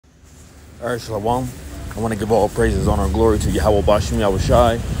All right, Shalom. I want to give all praises, honor, and glory to Yahweh Bashim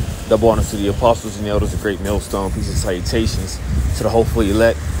Yahushai. Double honors to the apostles and the elders of Great Millstone. Peace and salutations to the hopefully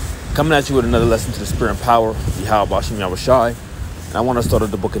elect. Coming at you with another lesson to the spirit and power of Yahweh Bashim Yahushai. And I want to start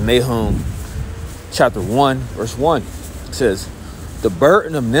at the book of Nahum, chapter 1, verse 1. It says, the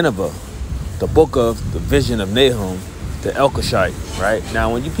burden of Nineveh, the book of the vision of Nahum, the Elkoshite. Right?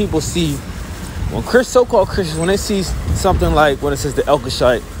 Now, when you people see, when so-called Christians, when they see something like when it says the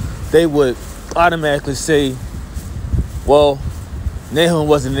Elkoshite, they would automatically say, well, Nahum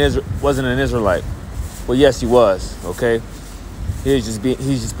wasn't an Israelite. Well, yes, he was. Okay, he's just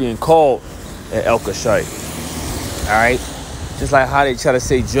being called an Elkoshite. All right, just like how they try to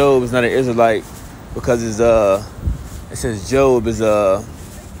say Job is not an Israelite because it says Job is Job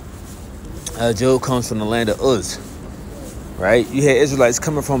comes from the land of Uz. Right, you had Israelites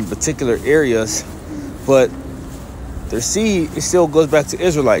coming from particular areas, but their seed, it still goes back to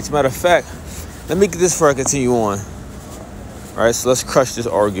Israelites. Matter of fact, let me get this before I continue on. All right, so let's crush this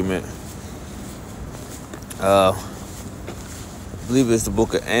argument. I believe it's the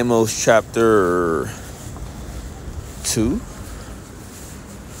book of Amos, chapter 2.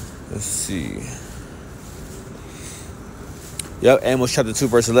 Let's see. Yep, Amos chapter 2,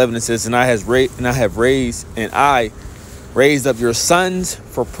 verse 11. It says, I have raised up your sons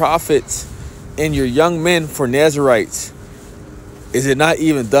for prophets and your young men for Nazarites. Is it not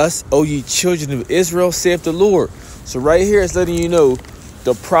even thus, O ye children of Israel, saith the Lord? So right here it's letting you know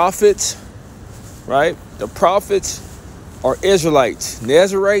the prophets, right? The prophets are Israelites.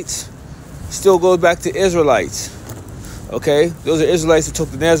 Nazarites still goes back to Israelites. Okay? Those are Israelites who took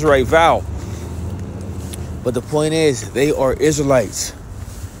the Nazarite vow. But the point is, they are Israelites.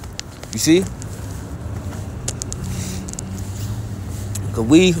 You see? Because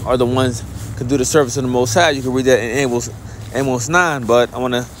we are the ones can do the service of the Most High. You can read that in Amos 9, but I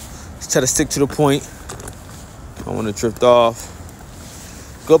want to try to stick to the point. I want to drift off.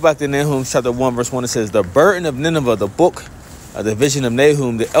 Go back to Nahum chapter 1, verse 1. It says, the burden of Nineveh, the book of the vision of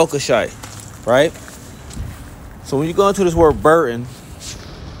Nahum, the Elkoshite. Right? So when you go into this word burden, it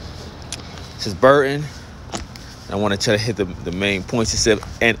says burden. I want to try to hit the main points. It said,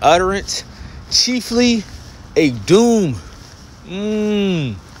 an utterance, chiefly a doom.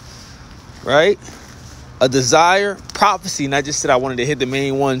 Right? A desire, prophecy, and I just said I wanted to hit the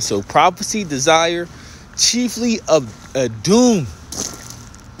main one. So prophecy, desire, chiefly of a doom.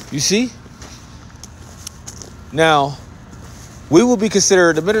 You see? Now, we will be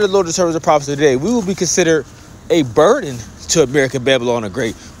considered, the minute the Lord determines the prophecy today, we will be considered a burden to America, Babylon the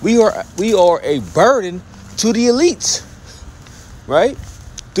Great. We are a burden to the elites. Right?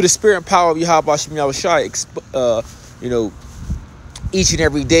 Through the spirit and power of Yahweh Bashim Yahushai, each and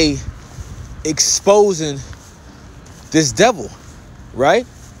every day exposing this devil, right?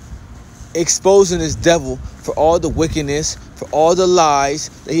 Exposing this devil for all the wickedness, for all the lies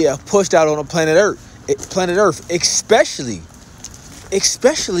that he has pushed out on the planet Earth, especially,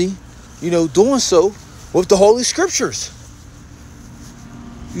 doing so with the Holy Scriptures.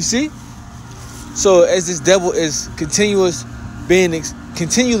 You see? So as this devil is continually being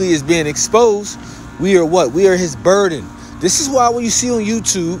exposed, we are what? We are his burden. This is why when you see on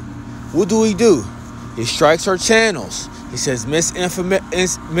YouTube, what do? He strikes our channels. He says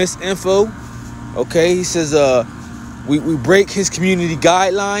misinfo. Okay, he says we break his community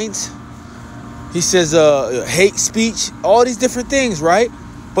guidelines. He says hate speech, all these different things, right?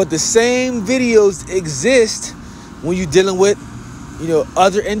 But the same videos exist when you're dealing with,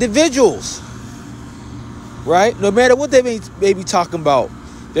 other individuals, right? No matter what they may be talking about,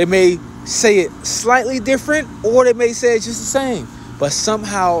 they may say it slightly different, or they may say it's just the same, but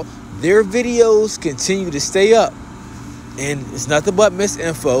somehow their videos continue to stay up, and it's nothing but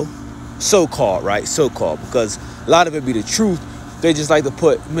misinfo, so-called, right? So-called, because a lot of it be the truth. They just like to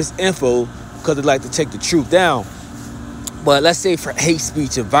put misinfo because they like to take the truth down. But let's say for hate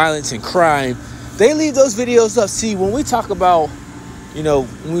speech and violence and crime, they leave those videos up. See, when we talk about, we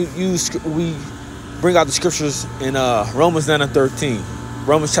bring out the scriptures in Romans 9:13.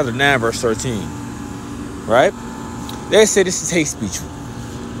 Romans chapter 9, verse 13, right? They say this is hate speech.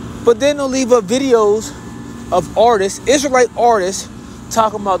 But then they'll leave up videos of artists, Israelite artists,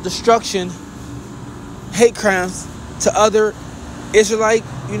 talking about destruction, hate crimes to other Israelite,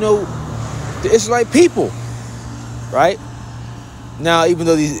 the Israelite people, right? Now, even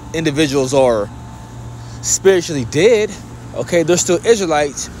though these individuals are spiritually dead, okay, they're still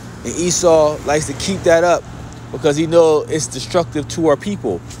Israelites, and Esau likes to keep that up because he knows it's destructive to our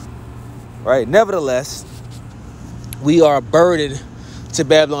people, right? Nevertheless, we are a burden to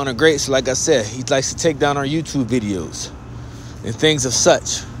Babylon the Great. So like I said, he likes to take down our YouTube videos and things of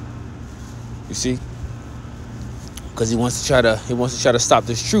such. You see? Because he wants to try to stop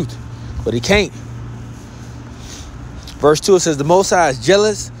this truth, but he can't. Verse 2, it says, the Most High is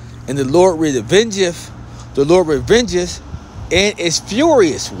jealous, and the Lord revengeth. The Lord revengeth and is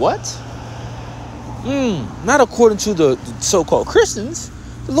furious. What? Not according to the so-called Christians.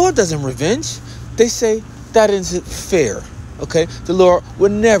 The Lord doesn't revenge. They say that isn't fair. Okay? The Lord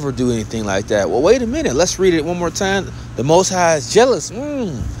would never do anything like that. Well, wait a minute. Let's read it one more time. The Most High is jealous.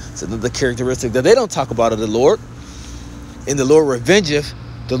 It's another characteristic that they don't talk about of the Lord. And the Lord revengeth.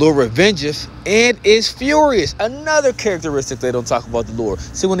 The Lord revengeth and is furious. Another characteristic they don't talk about the Lord.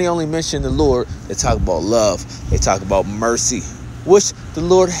 See, when they only mention the Lord, they talk about love. They talk about mercy, which the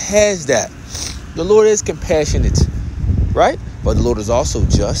Lord has that. The Lord is compassionate, right? But the Lord is also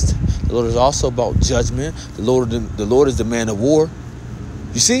just. The Lord is also about judgment. The Lord is the man of war.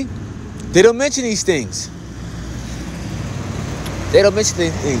 You see, they don't mention these things. They don't mention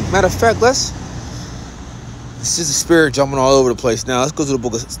anything. Matter of fact, it's just a spirit jumping all over the place now. Let's go to the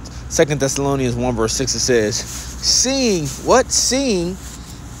book of 2 Thessalonians 1 verse 6. It says, Seeing,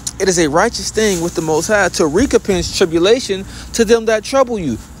 it is a righteous thing with the Most High to recompense tribulation to them that trouble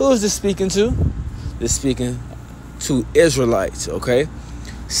you. Who is this speaking to? This speaking to Israelites, okay?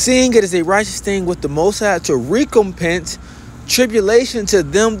 Seeing it is a righteous thing with the Most High to recompense tribulation to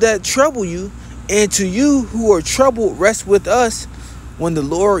them that trouble you, and to you who are troubled rest with us when the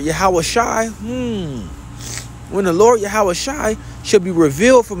Lord Yahushai, when the Lord Yahushai shall be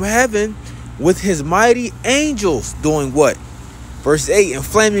revealed from heaven with his mighty angels, doing what? Verse 8, in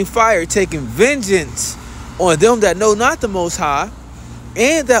flaming fire, taking vengeance on them that know not the Most High,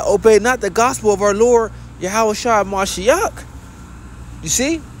 and that obey not the gospel of our Lord Yahushua Mashiach. You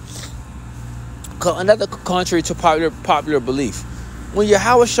see? Another contrary to popular belief. When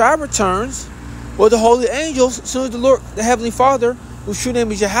Yahushua returns, well, the holy angels, as soon as the Lord, the Heavenly Father, whose true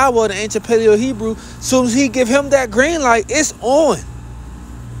name is Yahweh, the ancient Paleo Hebrew, as soon as he give him that green light, it's on.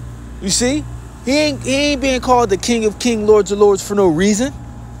 You see? He ain't being called the King of Kings, Lords of Lords for no reason.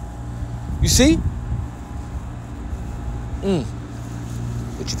 You see?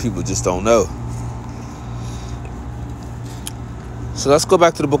 But you people just don't know. So let's go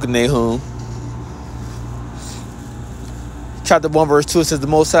back to the book of Nahum. Chapter 1 verse 2, it says, the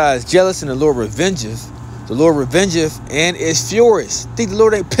Most High is jealous and the Lord revengeth. The Lord revengeth and is furious. Think the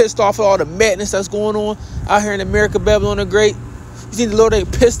Lord ain't pissed off at all the madness that's going on out here in America, Babylon the Great? You think the Lord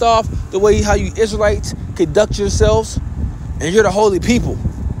ain't pissed off the way how you Israelites conduct yourselves? And you're the holy people,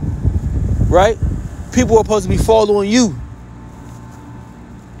 right? People are supposed to be following you.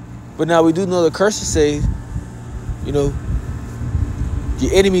 But now we do know the curses say, you know,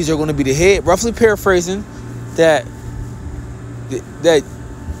 your enemies are going to be the head. Roughly paraphrasing that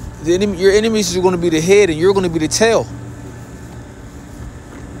your enemies are going to be the head and you're going to be the tail.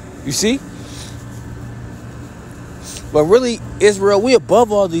 You see? But really, Israel, we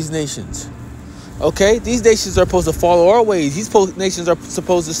above all these nations. Okay? These nations are supposed to follow our ways. These nations are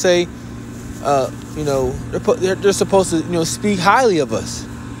supposed to say, you know, they're supposed to, you know, speak highly of us.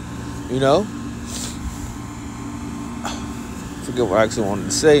 You know? I forget what I actually wanted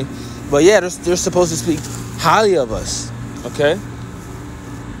to say. But yeah, they're supposed to speak highly of us. Okay?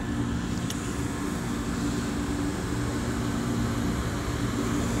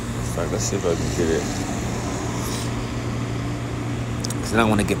 Let's see if I can get it. Because I don't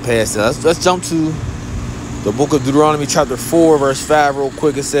want to get past it. Let's jump to the book of Deuteronomy chapter 4 verse 5 real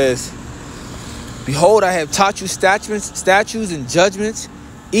quick. It says, Behold, I have taught you statutes and judgments,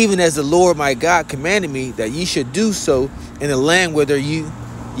 even as the Lord my God commanded me, that ye should do so in the land whither ye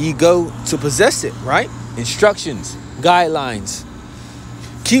go to possess it. Right? Instructions, guidelines.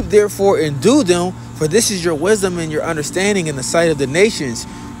 Keep therefore and do them, for this is your wisdom and your understanding in the sight of the nations,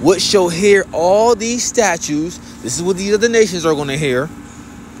 which shall hear all these statutes. This is what these other nations are going to hear.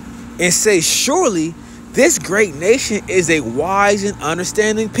 And say, surely this great nation is a wise and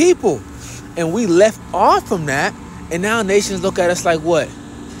understanding people. And we left off from that. And now nations look at us like what?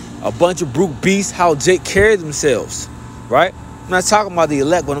 A bunch of brute beasts, how they carry themselves. Right? I'm not talking about the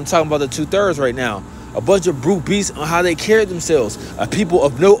elect, but I'm talking about the 2/3 right now. A bunch of brute beasts on how they carry themselves. A people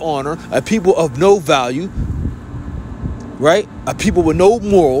of no honor. A people of no value. Right? A people with no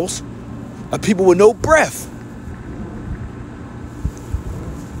morals. A people with no breath.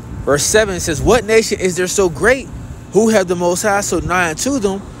 Verse 7 says, What nation is there so great, who have the Most High so nigh unto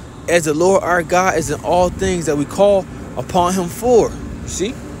them, as the Lord our God is in all things that we call upon him for? You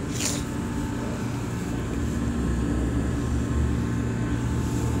see?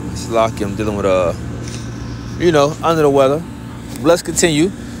 It's lucky I'm dealing with under the weather. But let's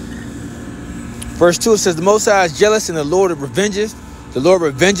continue. Verse 2, it says, The Most High is jealous and the Lord revengeth The Lord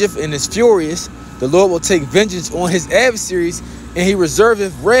revengeth and is furious. The Lord will take vengeance on his adversaries, and he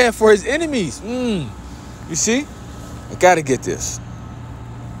reserveth wrath for his enemies. You see? I got to get this.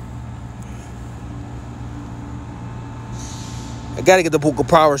 I got to get the book of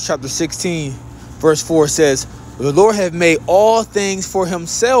Proverbs chapter 16, verse 4 says, the Lord hath made all things for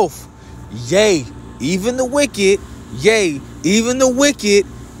himself. Yea, even the wicked. Yea, even the wicked.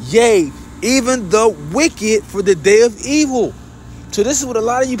 Yea, even the wicked for the day of evil. So this is what a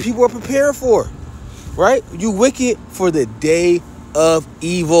lot of you people are prepared for. Right? You wicked for the day of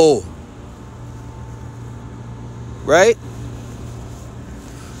evil. Right?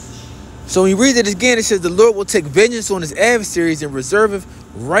 So when you read it again, it says the Lord will take vengeance on his adversaries and reserveth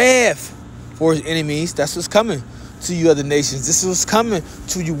wrath for his enemies. That's what's coming to you other nations. This is what's coming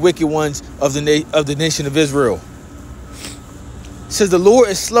to you wicked ones of the nation of Israel. It says the Lord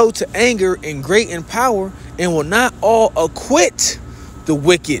is slow to anger and great in power, and will not all acquit the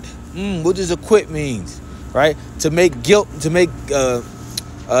wicked. What does acquit means? Right? To make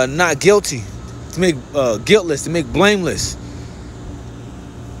not guilty, to make guiltless, to make blameless,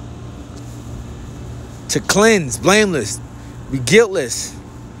 to cleanse, blameless, be guiltless.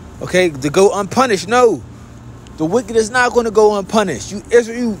 Okay, to go unpunished. No, the wicked is not going to go unpunished. You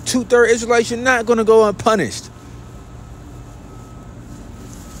 2/3 Israelites, you're not going to go unpunished.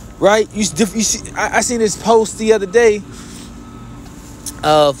 Right? You see, I seen this post the other day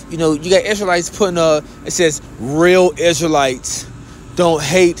of, you got Israelites putting it says real Israelites don't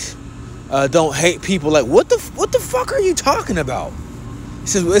hate people. Like, what the fuck are you talking about? It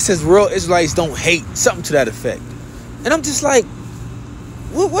says real Israelites don't hate, something to that effect. And I'm just like,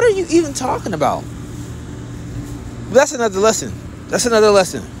 what are you even talking about? But that's another lesson.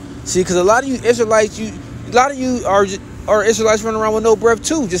 See, because a lot of you Israelites, are Israelites running around with no breath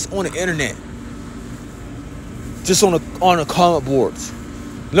too, just on the internet, just on the comment boards,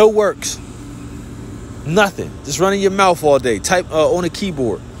 no works, nothing, just running your mouth all day, type on a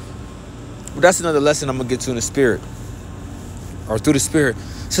keyboard. But that's another lesson I'm gonna get to in the spirit, or through the spirit.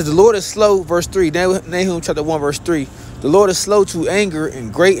 It says the Lord is slow, verse 3, Nahum chapter 1 verse 3. The Lord is slow to anger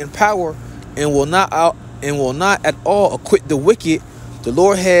and great in power, and will not at all acquit the wicked. The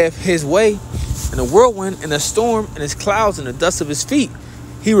Lord have his way in a whirlwind, in a storm, and his clouds in the dust of his feet.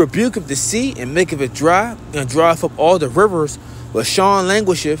 He rebuketh the sea and maketh it dry, and draweth up all the rivers. But Bashan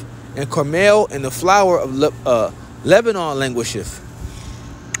languisheth, and Carmel and the flower of Lebanon languisheth.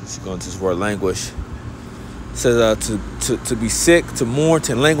 Let's go into this word languish. It says to be sick, to mourn,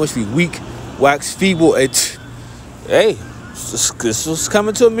 to languish, be weak, wax feeble. Hey, this was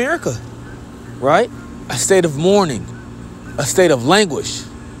coming to America, right? A state of mourning, a state of languish,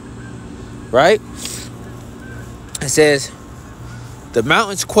 right? It says, the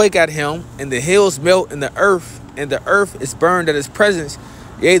mountains quake at him, and the hills melt in the earth, and the earth is burned at his presence,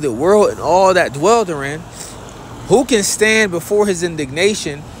 yea, the world and all that dwell therein. Who can stand before his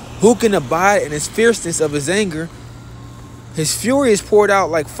indignation? Who can abide in his fierceness of his anger? His fury is poured out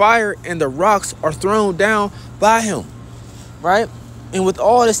like fire, and the rocks are thrown down by him, right? And with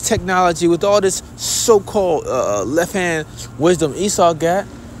all this technology, with all this so-called left-hand wisdom Esau got,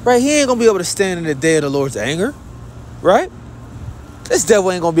 right, he ain't going to be able to stand in the day of the Lord's anger, right? This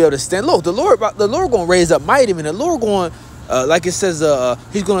devil ain't going to be able to stand. Look, the Lord going to raise up mighty men. The Lord going, like it says,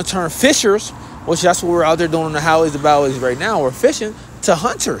 he's going to turn fishers, which that's what we're out there doing on the highways, the byways right now. We're fishing, to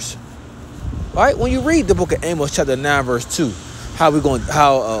hunters, right? When you read the book of Amos, chapter 9, verse 2, how we're going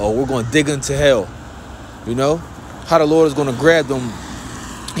to dig into hell, how the Lord is going to grab them,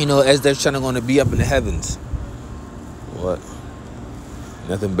 as they're going to be up in the heavens. What?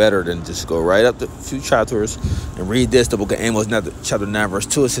 Nothing better than just go right up the few chapters and read this, the book of Amos, chapter 9, verse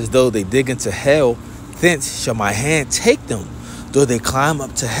 2. It says, though they dig into hell, thence shall my hand take them. Though they climb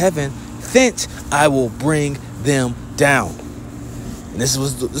up to heaven, thence I will bring them down. And this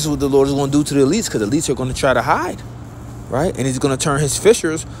is what the Lord is going to do to the elites, because the elites are going to try to hide, right? And he's going to turn his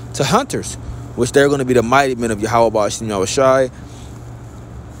fishers to hunters, which they're going to be the mighty men of Yahweh Ba'ashim Yahushai.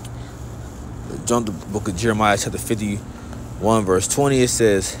 John, the book of Jeremiah, chapter 51, verse 20, it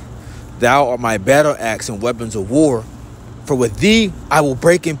says, thou art my battle axe and weapons of war, for with thee I will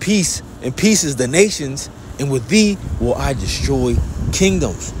break in pieces the nations, and with thee will I destroy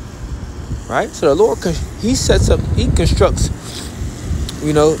kingdoms. Right? So the Lord, he constructs,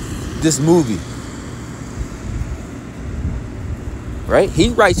 this movie. Right? He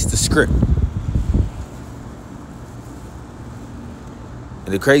writes the script.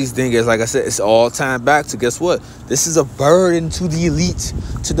 And the crazy thing is, like I said, it's all time back to, guess what? This is a burden to the elites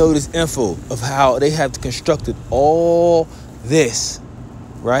to know this info of how they have constructed all this,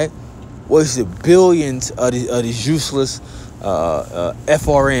 right? What is it? Billions of these useless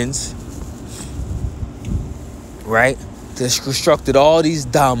FRNs, right? That constructed all these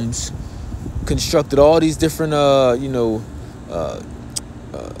dams, constructed all these different,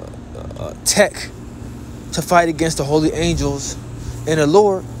 tech to fight against the holy angels and the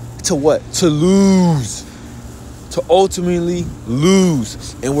Lord. To what? To lose. To ultimately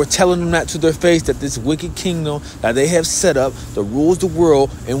lose. And we're telling them that to their face, that this wicked kingdom that they have set up, that rules the world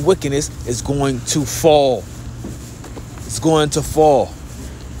in wickedness, is going to fall. It's going to fall.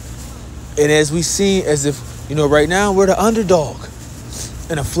 And as we see, as if, right now we're the underdog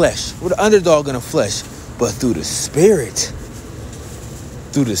in the flesh. We're the underdog in the flesh. But through the Spirit,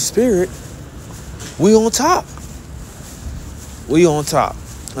 we on top. We on top.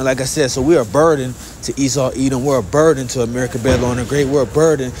 And like I said, so we are a burden to Esau, Edom. We're a burden to America, Babylon the Great. We're a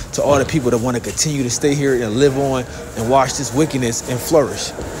burden to all the people that want to continue to stay here and live on and watch this wickedness and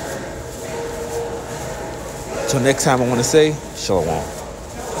flourish. Till next time, I want to say, Shalom.